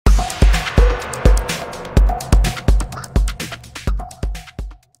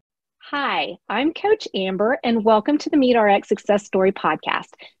Hi, I'm Coach Amber, and welcome to the MeatRx Success Story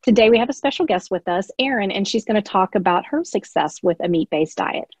podcast. Today we have a special guest with us, Erin, and she's going to talk about her success with a meat-based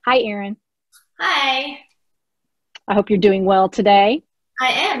diet. Hi, Erin. Hi. I hope you're doing well today.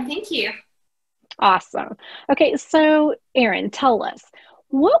 I am, thank you. Awesome. Okay, so Erin, tell us,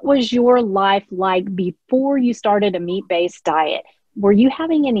 what was your life like before you started a meat-based diet? Were you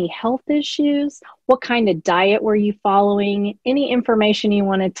having any health issues? What kind of diet were you following? Any information you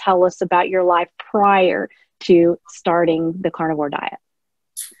want to tell us about your life prior to starting the carnivore diet?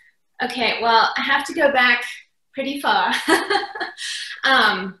 Okay, well, I have to go back pretty far.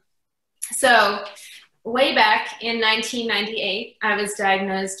 So way back in 1998, I was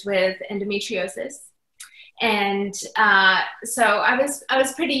diagnosed with endometriosis. And so I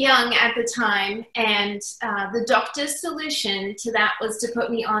was pretty young at the time, and the doctor's solution to that was to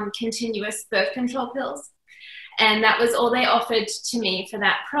put me on continuous birth control pills. And that was all they offered to me for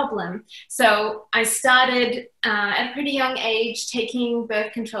that problem. So I started at a pretty young age taking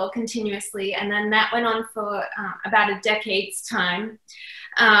birth control continuously, and then that went on for about a decade's time.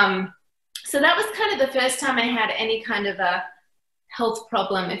 So that was kind of the first time I had any kind of a health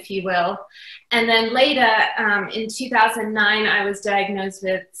problem, if you will. And then later, in 2009, I was diagnosed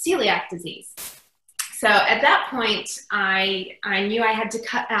with celiac disease. So at that point, I knew I had to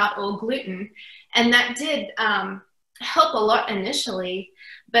cut out all gluten, and that did help a lot initially,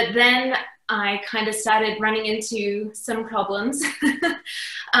 but then I kind of started running into some problems.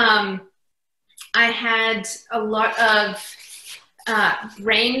 I had a lot of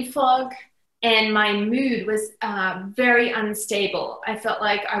brain fog, and my mood was very unstable. I felt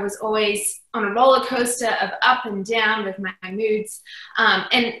like I was always on a roller coaster of up and down with my moods.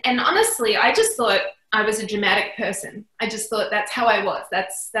 And honestly, I just thought I was a dramatic person. I just thought that's how I was.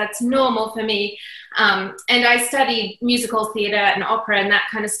 That's normal for me. And I studied musical theater and opera and that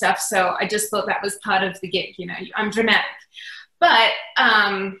kind of stuff. So I just thought that was part of the gig. You know, I'm dramatic. But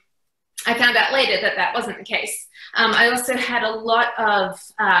I found out later that that wasn't the case. I also had a lot of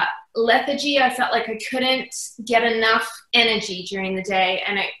lethargy. I felt like I couldn't get enough energy during the day,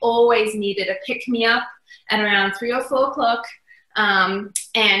 and I always needed a pick-me-up at around 3 or 4 o'clock,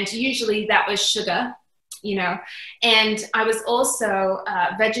 and usually that was sugar, you know. And I was also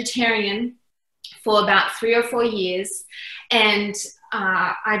vegetarian for about 3 or 4 years, and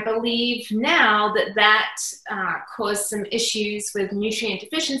I believe now that caused some issues with nutrient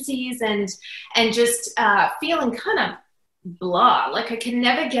deficiencies and just feeling kind of blah, like I can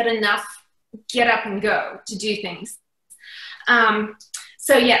never get enough get up and go to do things.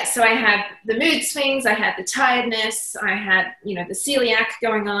 So I had the mood swings, I had the tiredness, I had, you know, the celiac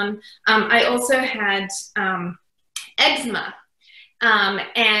going on. I also had eczema,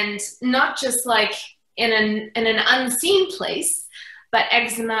 and not just like in an unseen place, but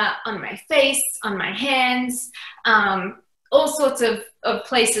eczema on my face, on my hands, all sorts of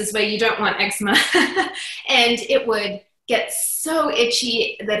places where you don't want eczema. And it would get so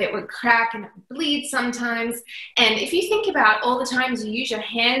itchy that it would crack and bleed sometimes. And if you think about all the times you use your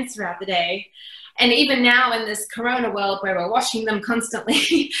hands throughout the day, and even now in this corona world where we're washing them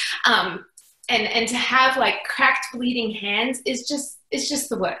constantly, and to have like cracked, bleeding hands is just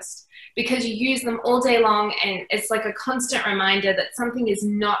the worst, because you use them all day long, and it's like a constant reminder that something is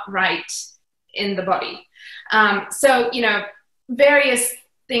not right in the body. So, you know, various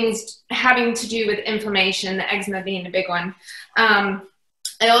things having to do with inflammation, the eczema being a big one.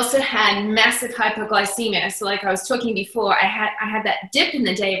 I also had massive hypoglycemia. So like I was talking before, I had that dip in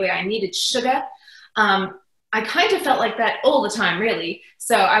the day where I needed sugar. I kind of felt like that all the time, really.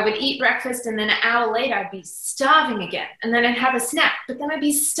 So I would eat breakfast, and then an hour later, I'd be starving again. And then I'd have a snack, but then I'd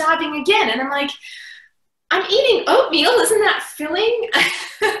be starving again. And I'm like, I'm eating oatmeal. Isn't that filling?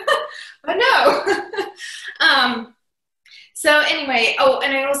 But no. So anyway, oh,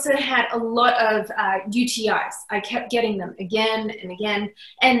 and I also had a lot of UTIs. I kept getting them again and again.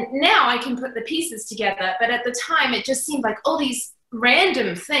 And now I can put the pieces together. But at the time, it just seemed like all these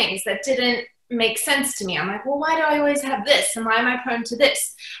random things that didn't make sense to me. I'm like, well, why do I always have this? And why am I prone to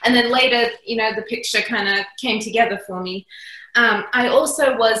this? And then later, you know, the picture kind of came together for me. I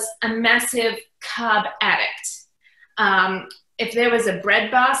also was a massive carb addict. If there was a bread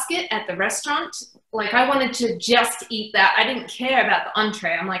basket at the restaurant, like I wanted to just eat that. I didn't care about the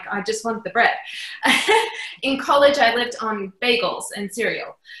entree. I'm like, I just want the bread. In college, I lived on bagels and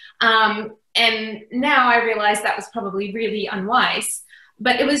cereal. And now I realize that was probably really unwise.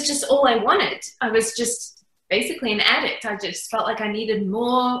 But it was just all I wanted. I was just basically an addict. I just felt like I needed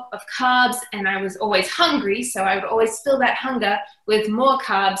more of carbs, and I was always hungry. So I would always fill that hunger with more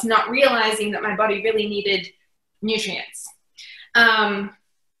carbs, not realizing that my body really needed nutrients.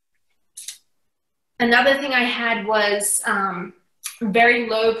 Another thing I had was very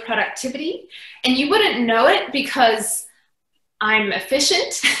low productivity, and you wouldn't know it because I'm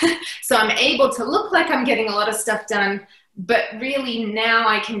efficient, so I'm able to look like I'm getting a lot of stuff done, but really now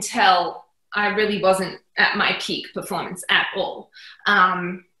I can tell I really wasn't at my peak performance at all.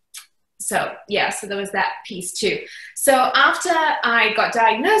 So yeah, so there was that piece too. So after I got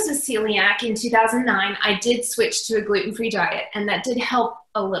diagnosed with celiac in 2009, I did switch to a gluten-free diet, and that did help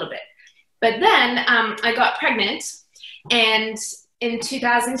a little bit. But then I got pregnant, and in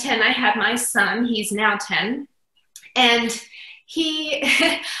 2010, I had my son. He's now 10. And he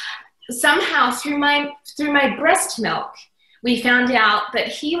somehow through my breast milk, we found out that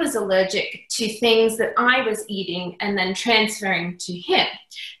he was allergic to things that I was eating and then transferring to him.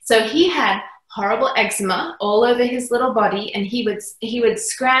 So he had horrible eczema all over his little body, and he would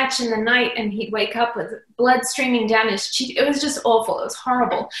scratch in the night, and he'd wake up with blood streaming down his cheek. It was just awful. It was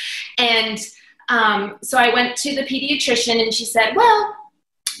horrible. And so I went to the pediatrician, and she said, well,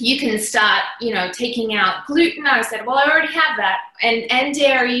 you can start, taking out gluten. I said, well, I already have that, and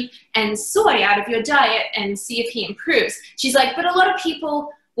dairy and soy out of your diet, and see if he improves. She's like, but a lot of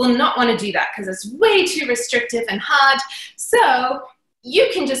people will not want to do that because it's way too restrictive and hard. So you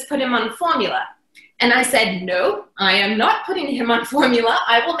can just put him on formula. And I said, no, I am not putting him on formula.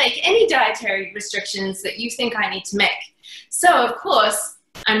 I will make any dietary restrictions that you think I need to make. So of course,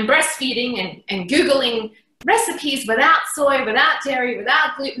 I'm breastfeeding and Googling recipes without soy, without dairy,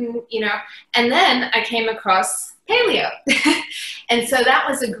 without gluten, and then I came across Paleo. And so that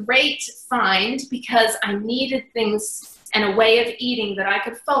was a great find because I needed things and a way of eating that I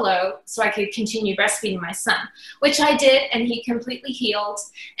could follow so I could continue breastfeeding my son, which I did, and he completely healed,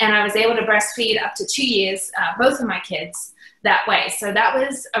 and I was able to breastfeed up to 2 years, both of my kids that way. So that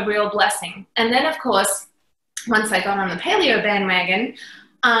was a real blessing. And then of course, once I got on the Paleo bandwagon,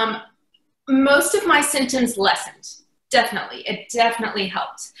 most of my symptoms lessened. Definitely. It definitely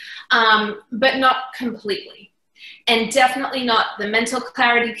helped, but not completely. And definitely not the mental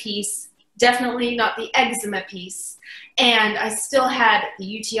clarity piece, definitely not the eczema piece. And I still had the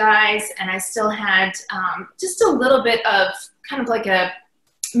UTIs, and I still had just a little bit of kind of like a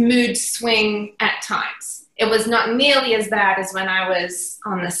mood swing at times. It was not nearly as bad as when I was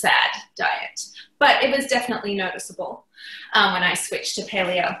on the SAD diet, but it was definitely noticeable when I switched to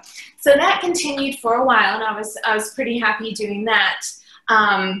Paleo. So that continued for a while, and I was pretty happy doing that.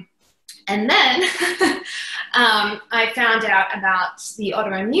 And then I found out about the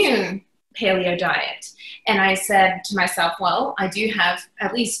autoimmune Paleo diet. And I said to myself, well, I do have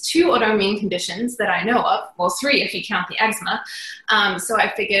at least 2 autoimmune conditions that I know of. Well, 3 if you count the eczema. So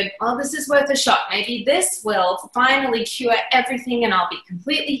I figured, well, this is worth a shot. Maybe this will finally cure everything and I'll be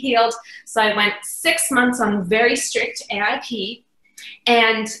completely healed. So I went 6 months on very strict AIP.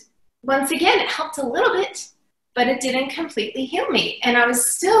 And once again, it helped a little bit, but it didn't completely heal me. And I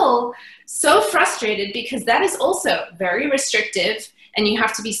was still so frustrated because that is also very restrictive. And you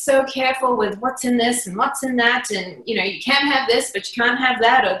have to be so careful with what's in this and what's in that. And, you can't have this, but you can't have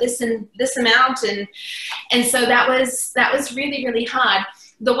that, or this and this amount. And so that was really, really hard.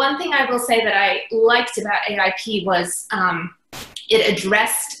 The one thing I will say that I liked about AIP was it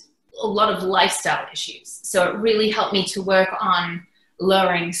addressed a lot of lifestyle issues. So it really helped me to work on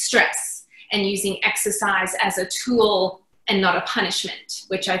lowering stress and using exercise as a tool and not a punishment,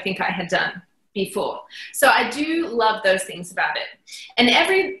 which I think I had done before. So I do love those things about it. And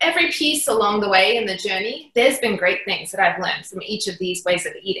every piece along the way in the journey, there's been great things that I've learned from each of these ways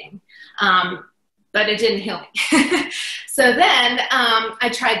of eating, but it didn't heal me. So then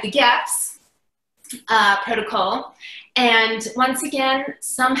I tried the GAPS protocol, and once again,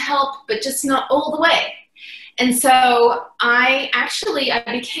 some help, but just not all the way. And so I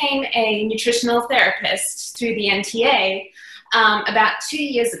became a nutritional therapist through the NTA about 2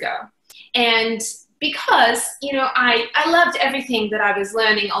 years ago. And because, I loved everything that I was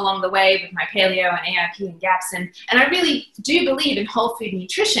learning along the way with my Paleo and AIP and GAPS, and I really do believe in whole food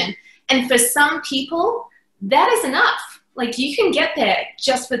nutrition. And for some people, that is enough. Like, you can get there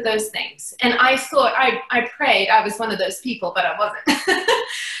just with those things. And I thought, I prayed I was one of those people, but I wasn't.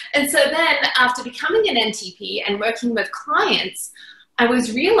 And so then after becoming an NTP and working with clients, I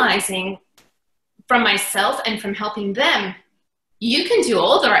was realizing from myself and from helping them, you can do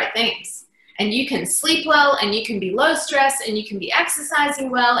all the right things. And you can sleep well, and you can be low stress, and you can be exercising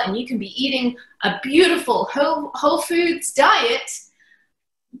well, and you can be eating a beautiful whole foods diet,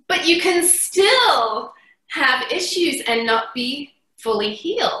 but you can still have issues and not be fully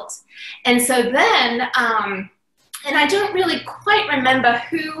healed. And so then, and I don't really quite remember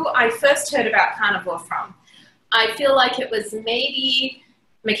who I first heard about carnivore from. I feel like it was maybe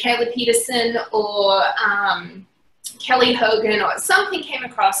Michaela Peterson or Kelly Hogan or something came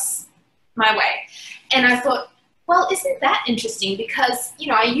across my way. And I thought, well, isn't that interesting? Because, you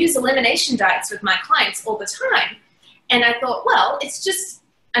know, I use elimination diets with my clients all the time. And I thought, well, it's just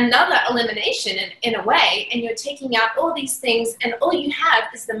another elimination in a way, and you're taking out all these things, and all you have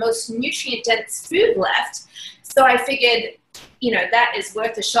is the most nutrient-dense food left. So I figured, you know, that is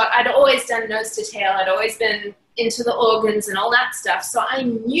worth a shot. I'd always done nose to tail. I'd always been into the organs and all that stuff. So I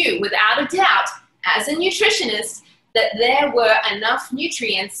knew without a doubt, as a nutritionist, that there were enough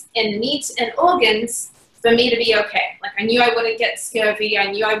nutrients in meat and organs for me to be okay. Like, I knew I wouldn't get scurvy.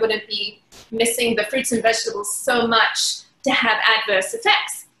 I knew I wouldn't be missing the fruits and vegetables so much to have adverse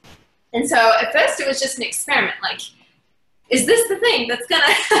effects. And so at first it was just an experiment. Like, is this the thing that's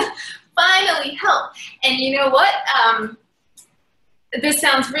gonna finally help? And you know what? This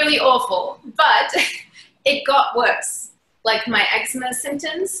sounds really awful, but it got worse. Like, my eczema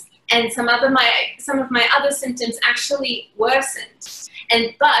symptoms and some of my other symptoms actually worsened.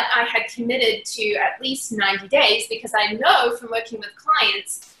 But I had committed to at least 90 days, because I know from working with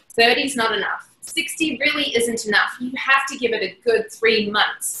clients, 30 is not enough. 60 really isn't enough. You have to give it a good 3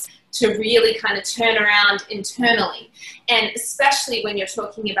 months to really kind of turn around internally. And especially when you're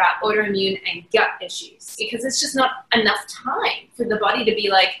talking about autoimmune and gut issues, because it's just not enough time for the body to be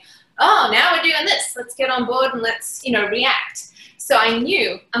like, oh, now we're doing this. Let's get on board and let's, you know, react. So I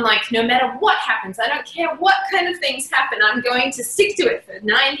knew, I'm like, no matter what happens, I don't care what kind of things happen, I'm going to stick to it for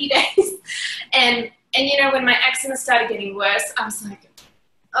 90 days. And you know, when my eczema started getting worse, I was like,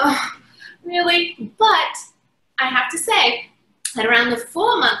 oh, really? But I have to say, at around the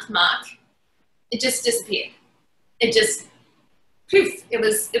 4-month mark, it just disappeared. It just, poof, it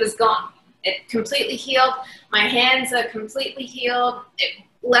was gone. It completely healed. My hands are completely healed. It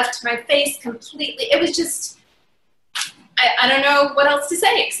left my face completely. It was just, I don't know what else to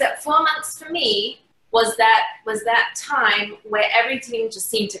say, except 4 months for me was that time where everything just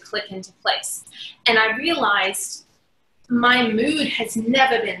seemed to click into place. And I realized my mood has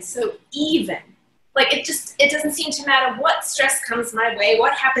never been so even. Like, it doesn't seem to matter what stress comes my way,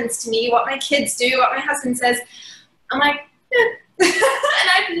 what happens to me, what my kids do, what my husband says. I'm like, eh. And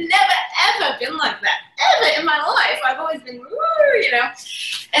I've never, ever been like that, ever in my life. I've always been, woo, you know.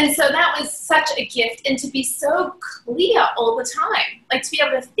 And so that was such a gift. And to be so clear all the time, like, to be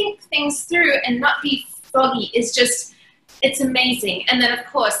able to think things through and not be foggy is just, it's amazing. And then, of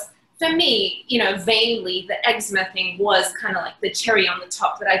course, for me, you know, vainly, the eczema thing was kind of like the cherry on the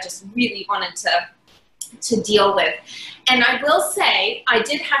top that I just really wanted to deal with. And I will say, I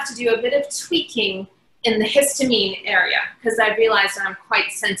did have to do a bit of tweaking in the histamine area, because I realized I'm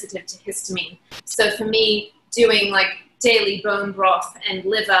quite sensitive to histamine. So for me, doing like daily bone broth and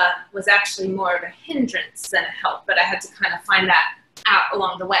liver was actually more of a hindrance than a help, but I had to kind of find that out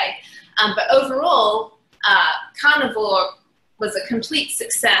along the way. But overall, Carnivore was a complete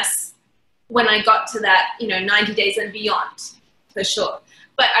success when I got to that, you know, 90 days and beyond, for sure.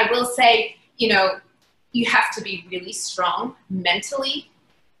 But I will say, you know, you have to be really strong mentally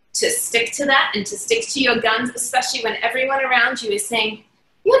to stick to that and to stick to your guns, especially when everyone around you is saying,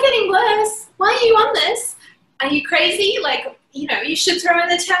 you're getting worse. Why are you on this? Are you crazy? Like, you know, you should throw in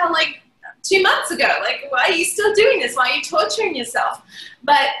the towel like 2 months ago. Like, why are you still doing this? Why are you torturing yourself?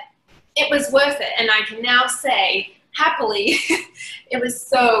 But it was worth it. And I can now say, happily, it was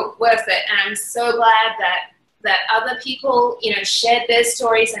so worth it. And I'm so glad that other people, you know, shared their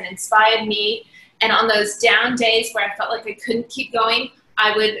stories and inspired me. And on those down days where I felt like I couldn't keep going,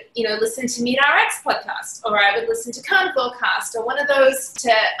 I would, you know, listen to Meat RX podcast, or I would listen to Carnivorecast, or one of those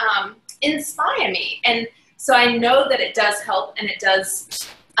to inspire me. And so I know that it does help, and it does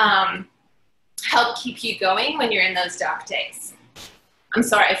help keep you going when you're in those dark days. I'm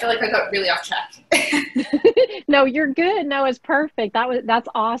sorry, I feel like I got really off track. No, you're good. No, it's perfect. That's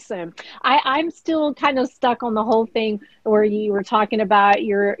awesome. I'm still kind of stuck on the whole thing where you were talking about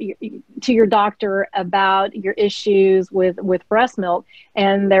to your doctor about your issues with breast milk,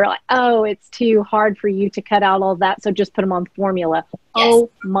 and they're like, oh, it's too hard for you to cut out all that, so just put them on formula. Yes. Oh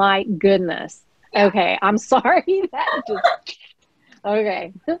my goodness. Yeah. Okay, I'm sorry.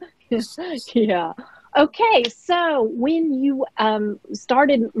 Okay. Yeah. Okay, so when you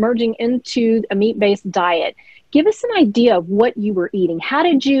started merging into a meat-based diet, give us an idea of what you were eating. How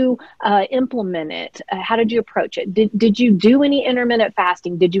did you implement it? How did you approach it? Did you do any intermittent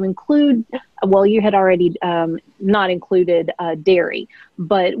fasting? Did you include, well, you had already not included dairy,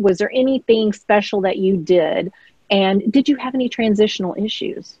 but was there anything special that you did? And did you have any transitional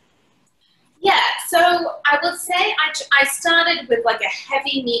issues? Yeah, so I would say I started with like a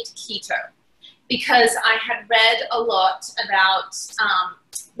heavy meat keto. because I had read a lot about,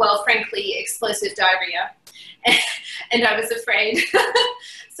 well, frankly, explosive diarrhea, and I was afraid.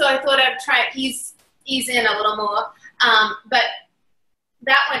 So I thought I'd try ease in a little more, but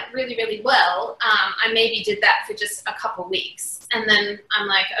that went really, really well. I maybe did that for just a couple weeks, and then I'm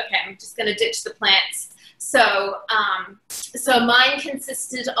like, okay, I'm just going to ditch the plants. So, so mine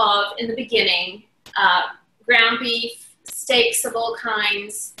consisted of, in the beginning, ground beef, steaks of all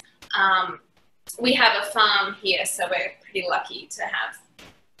kinds. We have a farm here, so we're pretty lucky to have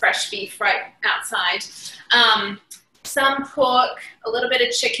fresh beef right outside. Some pork, a little bit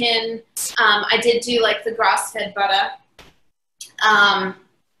of chicken. I did do like the grass-fed butter. I'm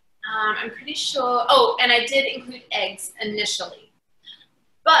pretty sure, oh, and I did include eggs initially.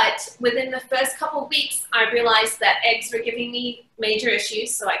 But within the first couple of weeks, I realized that eggs were giving me major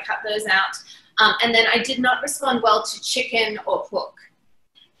issues, so I cut those out. And then I did not respond well to chicken or pork.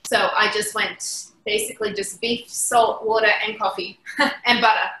 So I just went basically just beef, salt, water, and coffee, and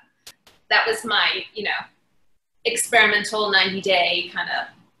butter. That was my, you know, experimental 90-day kind of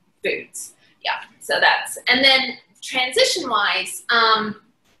foods. Yeah, so that's, and then transition-wise, I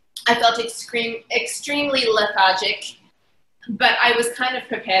felt extremely lethargic, but I was kind of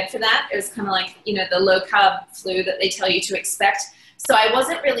prepared for that. It was kind of like, you know, the low-carb flu that they tell you to expect. So I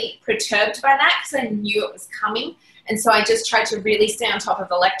wasn't really perturbed by that because I knew it was coming. And so I just tried to really stay on top of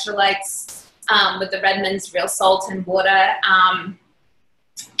electrolytes with the Redmond's real salt and water. And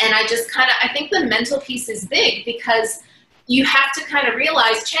I just kind of, I think the mental piece is big because you have to kind of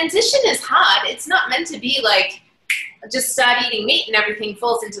realize transition is hard. It's not meant to be like, just start eating meat and everything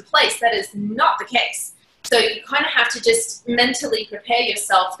falls into place. That is not the case. So you kind of have to just mentally prepare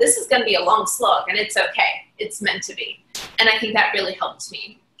yourself. This is going to be a long slog, and it's okay. It's meant to be. And I think that really helped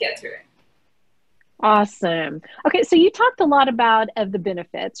me get through it. Awesome. Okay, so you talked a lot about the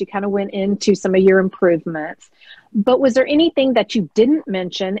benefits. You kind of went into some of your improvements. But was there anything that you didn't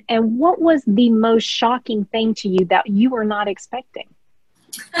mention? And what was the most shocking thing to you that you were not expecting?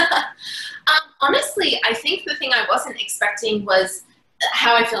 Honestly, I think the thing I wasn't expecting was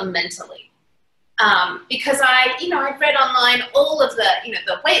how I feel mentally. Because I've read online all of the, you know,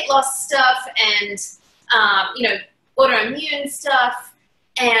 the weight loss stuff and, you know, autoimmune stuff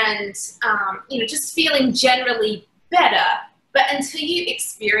and, you know, just feeling generally better. But until you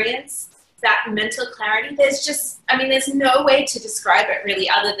experience that mental clarity, there's just, I mean, there's no way to describe it really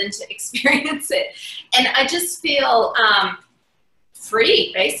other than to experience it. And I just feel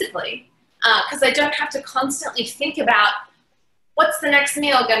free, basically, because I don't have to constantly think about what's the next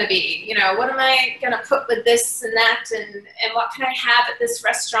meal going to be? You know, what am I going to put with this and that? And what can I have at this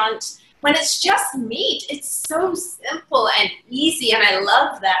restaurant? When it's just meat, it's so simple and easy, and I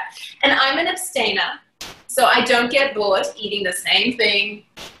love that. And I'm an abstainer, so I don't get bored eating the same thing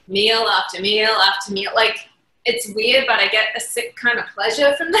meal after meal after meal. Like, it's weird, but I get a sick kind of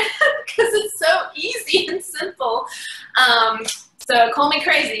pleasure from that because it's so easy and simple. So call me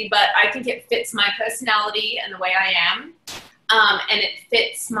crazy, but I think it fits my personality and the way I am. And it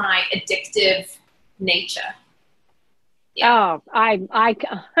fits my addictive nature. Yeah. Oh, I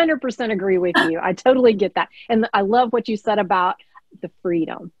 100% agree with you. I totally get that. And I love what you said about the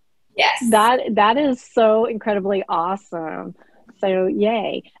freedom. Yes. That is so incredibly awesome. So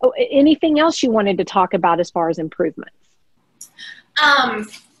yay. Oh, anything else you wanted to talk about as far as improvements? I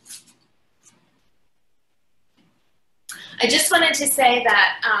just wanted to say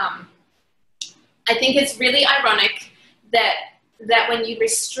that I think it's really ironic that when you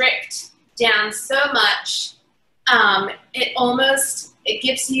restrict down so much, it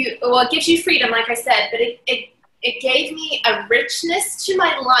gives you freedom, like I said, but it gave me a richness to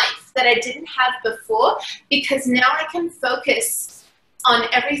my life that I didn't have before, because now I can focus on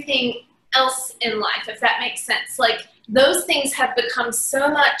everything else in life, if that makes sense. Like, those things have become so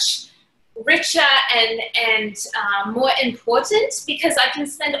much richer and more important because I can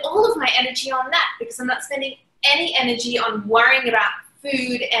spend all of my energy on that, because I'm not spending any energy on worrying about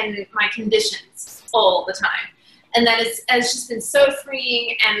food and my conditions all the time. And that has just been so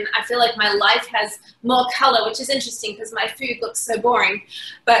freeing, and I feel like my life has more color, which is interesting because my food looks so boring,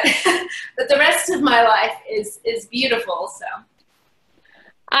 but but the rest of my life is beautiful. So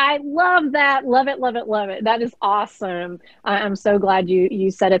I love that. Love it, love it, love it. That is awesome. I'm so glad you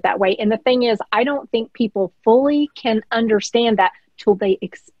said it that way. And the thing is, I don't think people fully can understand that till they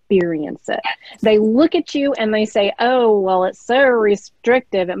experience it. They look at you and they say, oh, well, it's so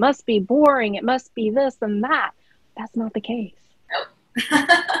restrictive. It must be boring. It must be this and that. That's not the case.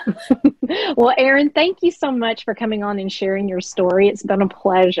 Nope. Well, Erin, thank you so much for coming on and sharing your story. It's been a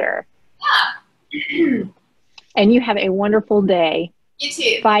pleasure. Yeah. And you have a wonderful day. You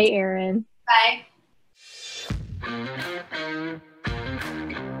too. Bye, Erin. Bye. Bye.